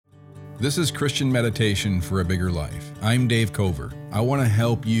This is Christian Meditation for a Bigger Life. I'm Dave Cover. I want to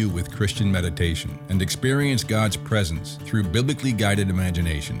help you with Christian meditation and experience God's presence through biblically guided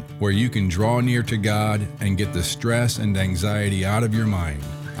imagination, where you can draw near to God and get the stress and anxiety out of your mind,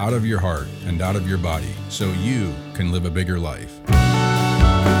 out of your heart, and out of your body, so you can live a bigger life.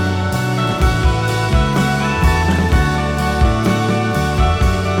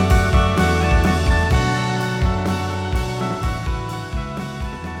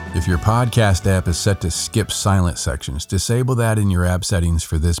 If your podcast app is set to skip silent sections, disable that in your app settings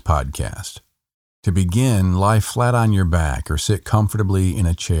for this podcast. To begin, lie flat on your back or sit comfortably in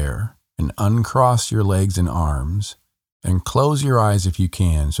a chair and uncross your legs and arms and close your eyes if you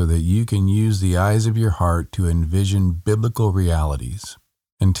can so that you can use the eyes of your heart to envision biblical realities.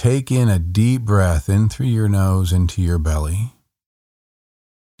 And take in a deep breath in through your nose into your belly,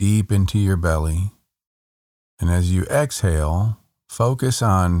 deep into your belly. And as you exhale, focus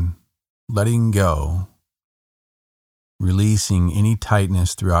on letting go, releasing any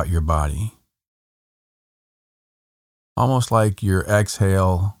tightness throughout your body. Almost like your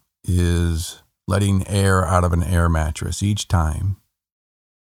exhale is letting air out of an air mattress each time.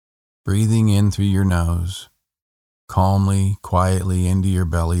 Breathing in through your nose, calmly, quietly into your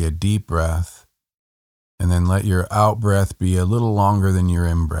belly, a deep breath, and then let your out-breath be a little longer than your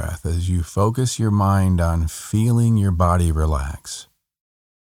in-breath as you focus your mind on feeling your body relax,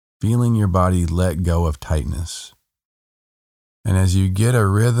 feeling your body let go of tightness. And as you get a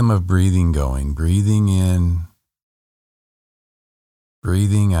rhythm of breathing going, breathing in,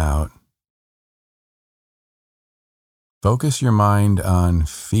 breathing out, focus your mind on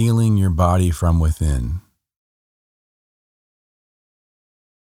feeling your body from within.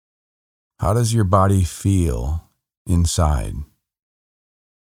 How does your body feel inside?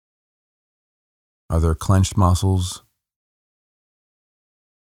 Are there clenched muscles?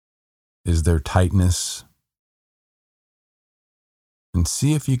 Is there tightness? And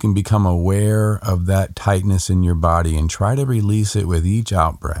see if you can become aware of that tightness in your body and try to release it with each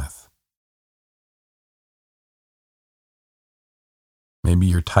out-breath. Maybe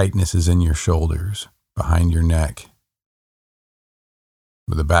your tightness is in your shoulders, behind your neck,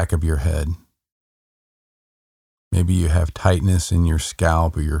 or the back of your head. Maybe you have tightness in your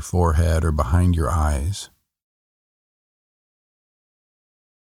scalp or your forehead or behind your eyes.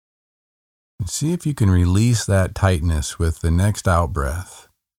 And see if you can release that tightness with the next out-breath.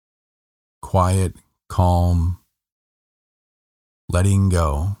 Quiet, calm, letting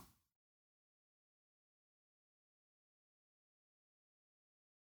go.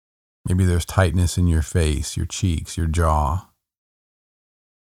 Maybe there's tightness in your face, your cheeks, your jaw.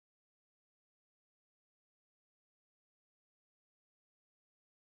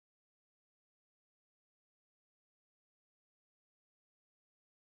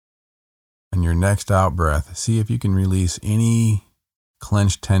 And your next out-breath, see if you can release any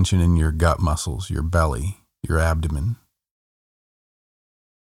clenched tension in your gut muscles, your belly, your abdomen.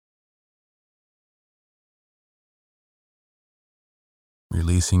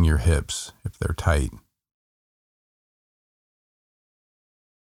 Releasing your hips if they're tight.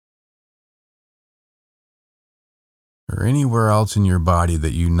 Or anywhere else in your body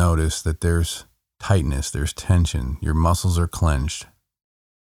that you notice that there's tightness, there's tension, your muscles are clenched,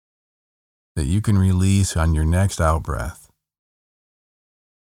 that you can release on your next out-breath.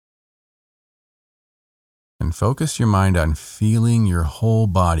 And focus your mind on feeling your whole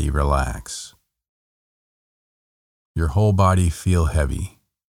body relax. Your whole body feel heavy,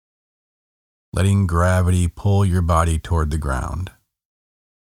 letting gravity pull your body toward the ground.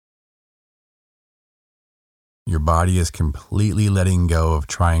 Your body is completely letting go of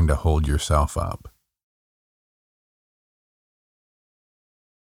trying to hold yourself up.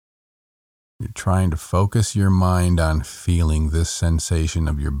 You're trying to focus your mind on feeling this sensation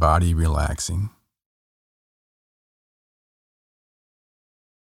of your body relaxing.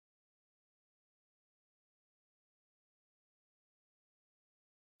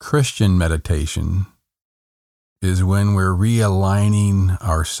 Christian meditation is when we're realigning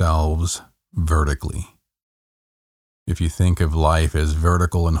ourselves vertically. If you think of life as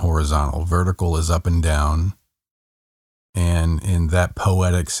vertical and horizontal, vertical is up and down. And in that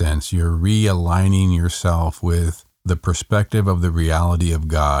poetic sense, you're realigning yourself with the perspective of the reality of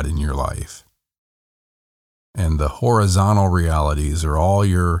God in your life. And the horizontal realities are all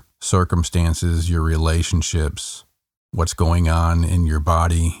your circumstances, your relationships, what's going on in your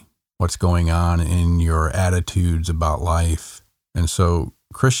body, what's going on in your attitudes about life. And so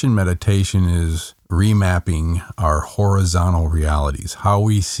Christian meditation is remapping our horizontal realities, how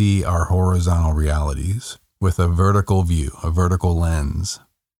we see our horizontal realities with a vertical view, a vertical lens,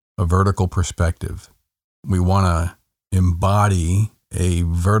 a vertical perspective. We want to embody a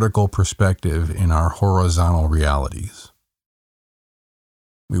vertical perspective in our horizontal realities.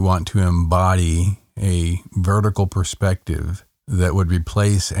 We want to embody a vertical perspective that would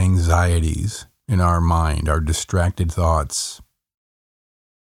replace anxieties in our mind, our distracted thoughts,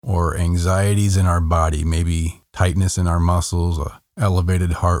 or anxieties in our body, maybe tightness in our muscles, a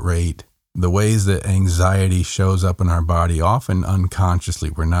elevated heart rate. The ways that anxiety shows up in our body, often unconsciously,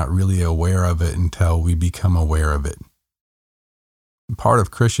 we're not really aware of it until we become aware of it. Part of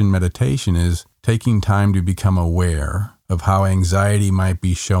Christian meditation is taking time to become aware of how anxiety might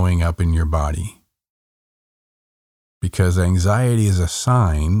be showing up in your body. Because anxiety is a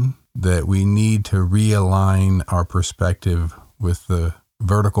sign that we need to realign our perspective with the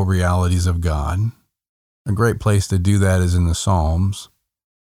vertical realities of God. A great place to do that is in the Psalms.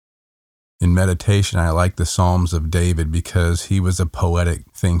 In meditation, I like the Psalms of David because he was a poetic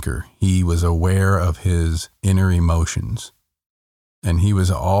thinker. He was aware of his inner emotions. And he was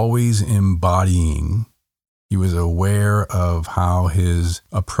always embodying. He was aware of how his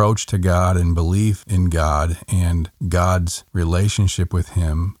approach to God and belief in God and God's relationship with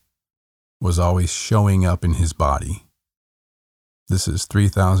him was always showing up in his body. This is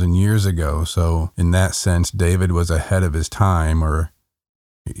 3,000 years ago, so in that sense, David was ahead of his time, or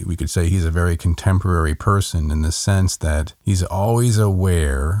we could say he's a very contemporary person in the sense that he's always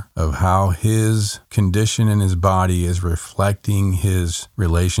aware of how his condition in his body is reflecting his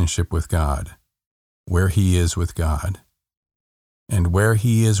relationship with God, where he is with God. And where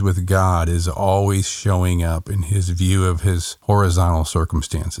he is with God is always showing up in his view of his horizontal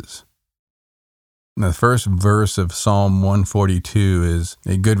circumstances. And the first verse of Psalm 142 is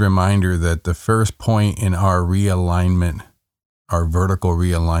a good reminder that the first point in our realignment, our vertical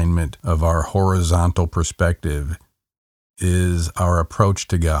realignment of our horizontal perspective, is our approach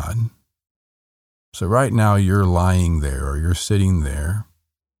to God. So right now you're lying there, or you're sitting there,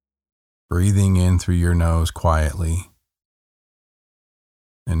 breathing in through your nose quietly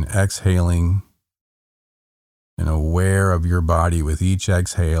and exhaling, and aware of your body with each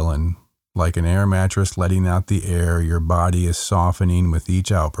exhale, and like an air mattress letting out the air, your body is softening with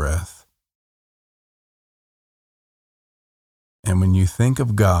each out-breath. And when you think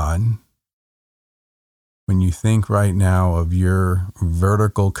of God, when you think right now of your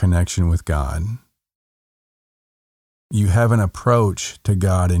vertical connection with God, you have an approach to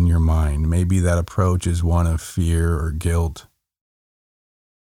God in your mind. Maybe that approach is one of fear or guilt.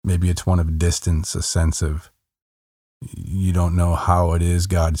 Maybe it's one of distance, a sense of you don't know how it is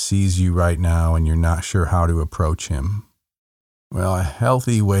God sees you right now and you're not sure how to approach him. Well, a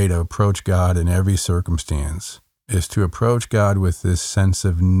healthy way to approach God in every circumstance is to approach God with this sense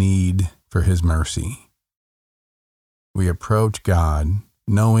of need for his mercy. We approach God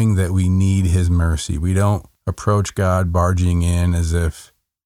knowing that we need his mercy. We don't approach God barging in as if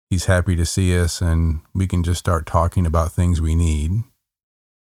he's happy to see us and we can just start talking about things we need.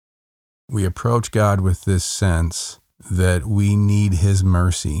 We approach God with this sense that we need his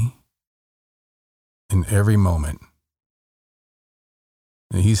mercy in every moment.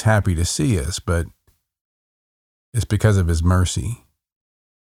 And he's happy to see us, but it's because of his mercy.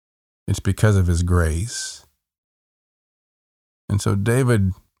 It's because of his grace. And so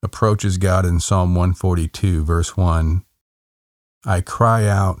David approaches God in Psalm 142, verse 1. I cry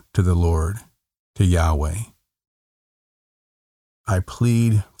out to the Lord, to Yahweh. I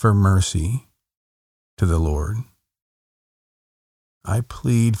plead for mercy to the Lord. I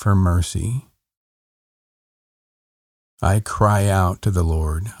plead for mercy. I cry out to the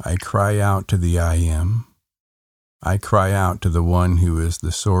Lord. I cry out to the I Am. I cry out to the one who is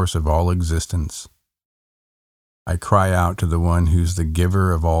the source of all existence. I cry out to the one who's the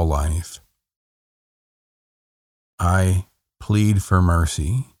giver of all life. I plead for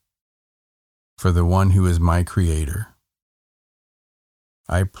mercy for the one who is my creator.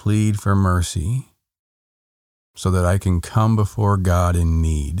 I plead for mercy so that I can come before God in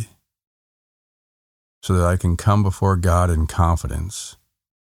need, so that I can come before God in confidence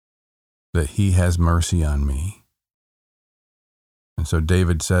that he has mercy on me. And so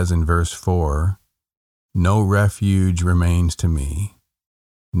David says in verse 4, no refuge remains to me.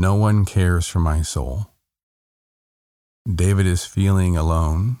 No one cares for my soul. David is feeling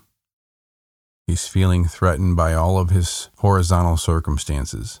alone. He's feeling threatened by all of his horizontal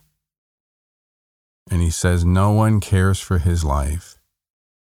circumstances. And he says, no one cares for his life.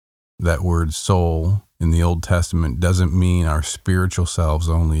 That word soul in the Old Testament doesn't mean our spiritual selves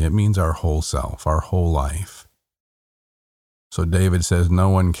only. It means our whole self, our whole life. So David says, no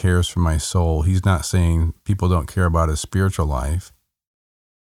one cares for my soul. He's not saying people don't care about his spiritual life.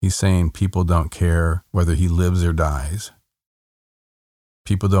 He's saying people don't care whether he lives or dies.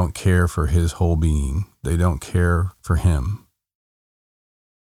 People don't care for his whole being. They don't care for him.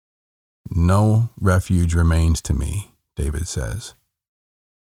 No refuge remains to me, David says.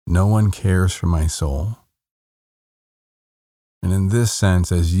 No one cares for my soul. And in this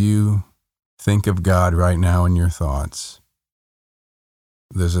sense, as you think of God right now in your thoughts,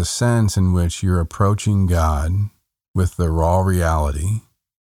 there's a sense in which you're approaching God with the raw reality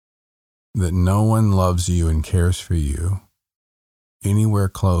that no one loves you and cares for you anywhere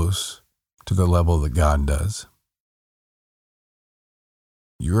close to the level that God does.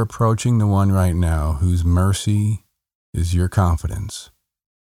 You're approaching the one right now whose mercy is your confidence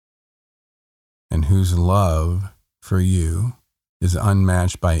and whose love for you is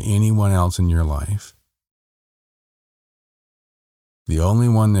unmatched by anyone else in your life. The only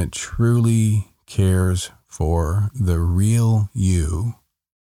one that truly cares for the real you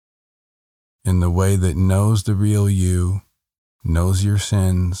in the way that knows the real you, knows your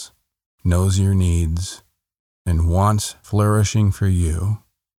sins, knows your needs, and wants flourishing for you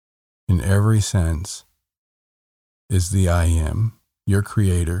in every sense is the I Am, your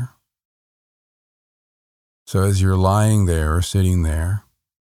Creator. So as you're lying there or sitting there,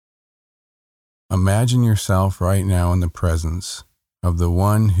 imagine yourself right now in the presence of the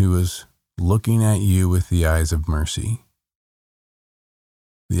one who is looking at you with the eyes of mercy,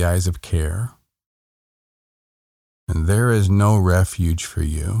 the eyes of care. And there is no refuge for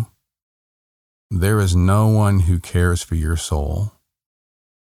you. There is no one who cares for your soul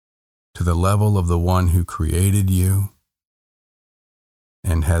to the level of the one who created you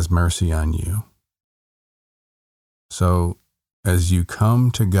and has mercy on you. So as you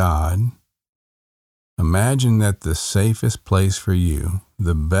come to God, imagine that the safest place for you,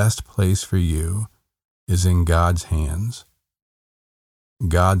 the best place for you, is in God's hands,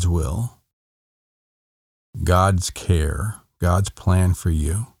 God's will, God's care, God's plan for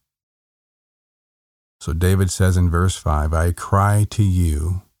you. So David says in verse 5, I cry to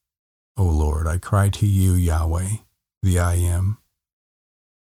you, O Lord, I cry to you, Yahweh, the I Am.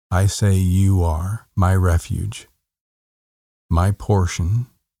 I say you are my refuge, my portion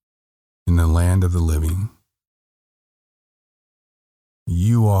in the land of the living.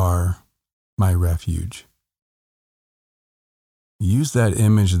 You are my refuge. Use that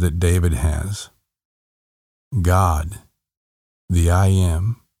image that David has. God, the I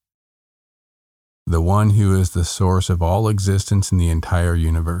Am, the one who is the source of all existence in the entire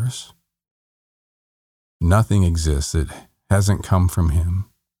universe. Nothing exists that hasn't come from him,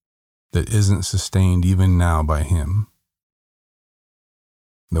 that isn't sustained even now by him.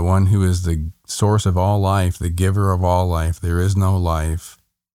 The one who is the source of all life, the giver of all life. There is no life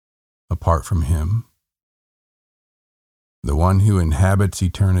apart from him. The one who inhabits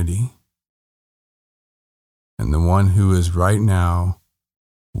eternity. And the one who is right now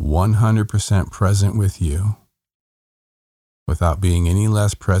 100% present with you without being any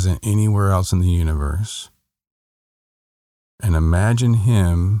less present anywhere else in the universe. And imagine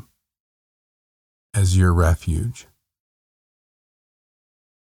him as your refuge.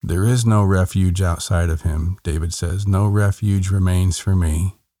 There is no refuge outside of him, David says. No refuge remains for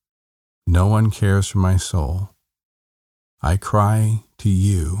me. No one cares for my soul. I cry to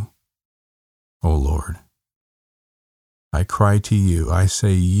you, O Lord. I cry to you. I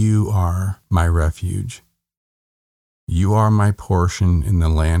say you are my refuge. You are my portion in the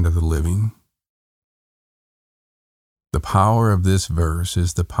land of the living. The power of this verse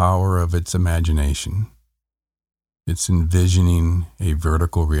is the power of its imagination. It's envisioning a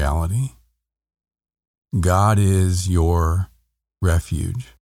vertical reality. God is your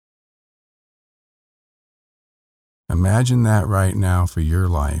refuge. Imagine that right now for your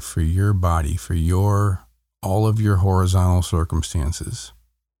life, for your body, for all of your horizontal circumstances.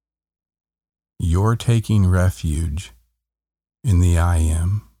 You're taking refuge in the I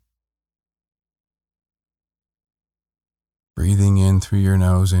Am. Breathing in through your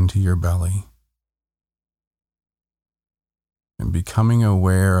nose into your belly. And becoming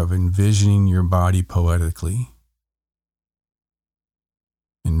aware of envisioning your body poetically.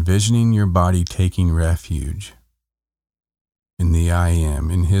 Envisioning your body taking refuge in the I Am,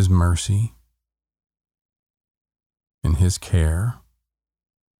 in His mercy, in His care.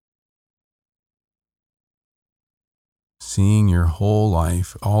 Seeing your whole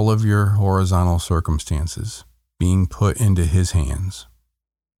life, all of your horizontal circumstances being put into His hands.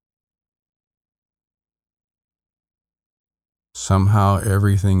 Somehow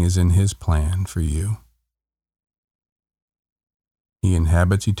everything is in His plan for you. He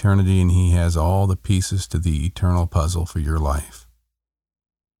inhabits eternity and He has all the pieces to the eternal puzzle for your life.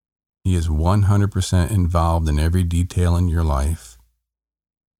 He is 100% involved in every detail in your life.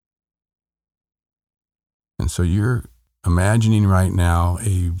 And so you're imagining right now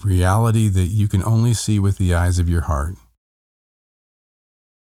a reality that you can only see with the eyes of your heart.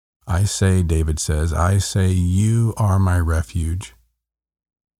 I say, David says, I say, you are my refuge.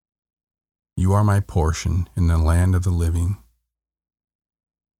 You are my portion in the land of the living.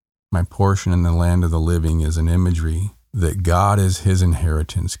 My portion in the land of the living is an imagery that God is his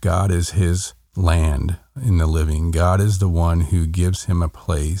inheritance. God is his land in the living. God is the one who gives him a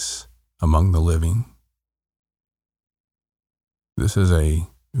place among the living. This is a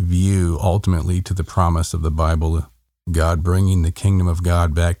view ultimately to the promise of the Bible, God bringing the kingdom of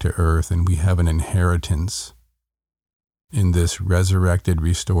God back to earth, and we have an inheritance in this resurrected,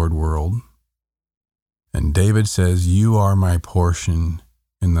 restored world. And David says, you are my portion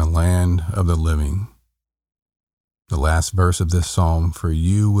in the land of the living. The last verse of this psalm, for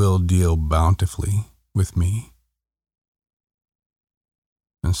you will deal bountifully with me.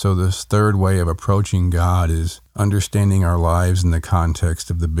 And so this third way of approaching God is understanding our lives in the context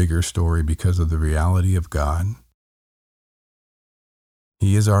of the bigger story because of the reality of God.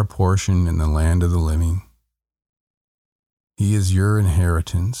 He is our portion in the land of the living. He is your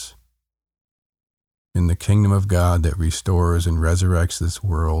inheritance in the kingdom of God that restores and resurrects this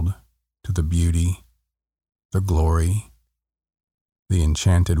world to the beauty, the glory, the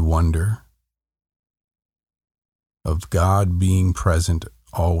enchanted wonder of God being present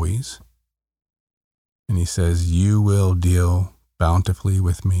always. And he says, you will deal bountifully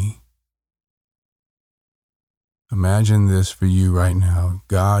with me. Imagine this for you right now.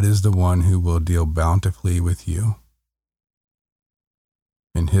 God is the one who will deal bountifully with you.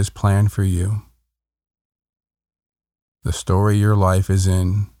 In his plan for you, the story your life is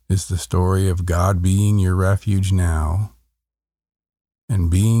in is the story of God being your refuge now and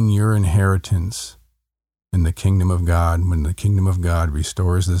being your inheritance in the kingdom of God when the kingdom of God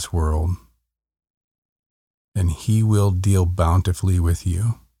restores this world. And he will deal bountifully with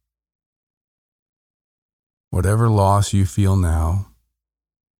you. Whatever loss you feel now,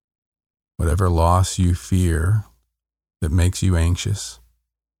 whatever loss you fear that makes you anxious,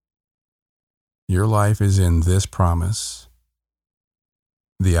 your life is in this promise.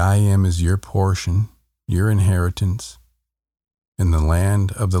 The I Am is your portion, your inheritance in the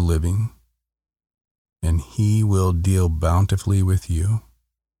land of the living, and he will deal bountifully with you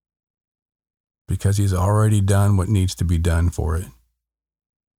because he's already done what needs to be done for it.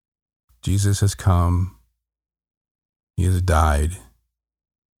 Jesus has come, he has died,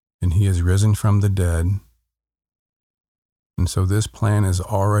 and he has risen from the dead. And so this plan is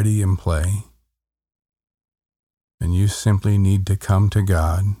already in play. And you simply need to come to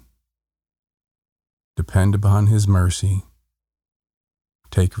God, depend upon his mercy,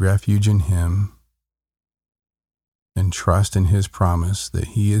 take refuge in him, and trust in his promise that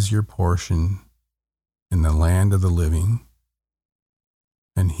he is your portion in the land of the living,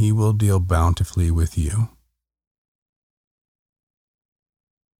 and he will deal bountifully with you.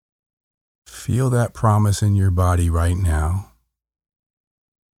 Feel that promise in your body right now.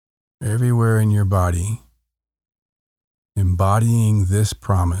 Everywhere in your body, embodying this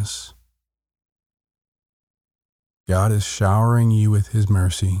promise. God is showering you with his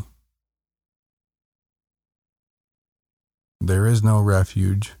mercy. There is no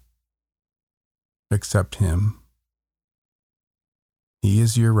refuge except him. He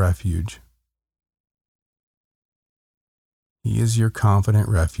is your refuge. He is your confident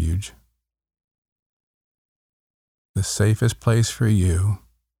refuge. The safest place for you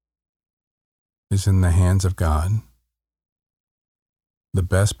is in the hands of God. The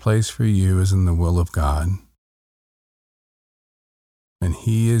best place for you is in the will of God. And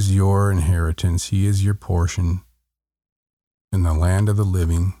he is your inheritance. He is your portion in the land of the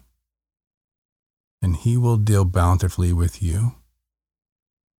living. And he will deal bountifully with you.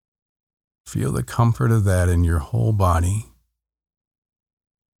 Feel the comfort of that in your whole body.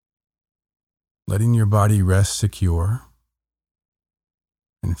 Letting your body rest secure.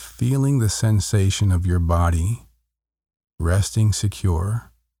 And feeling the sensation of your body resting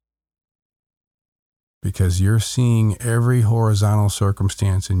secure, because you're seeing every horizontal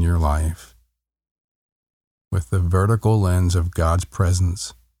circumstance in your life with the vertical lens of God's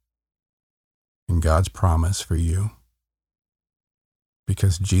presence and God's promise for you,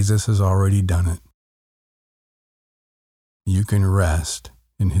 because Jesus has already done it. You can rest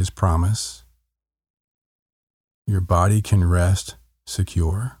in his promise. Your body can rest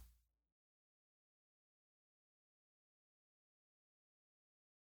secure.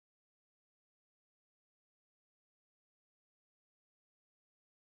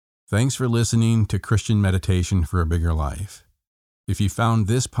 Thanks for listening to Christian Meditation for a Bigger Life. If you found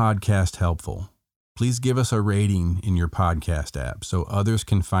this podcast helpful, please give us a rating in your podcast app so others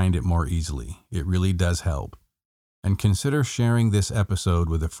can find it more easily. It really does help. And consider sharing this episode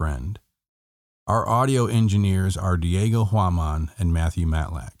with a friend. Our audio engineers are Diego Huaman and Matthew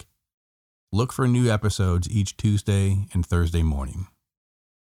Matlack. Look for new episodes each Tuesday and Thursday morning.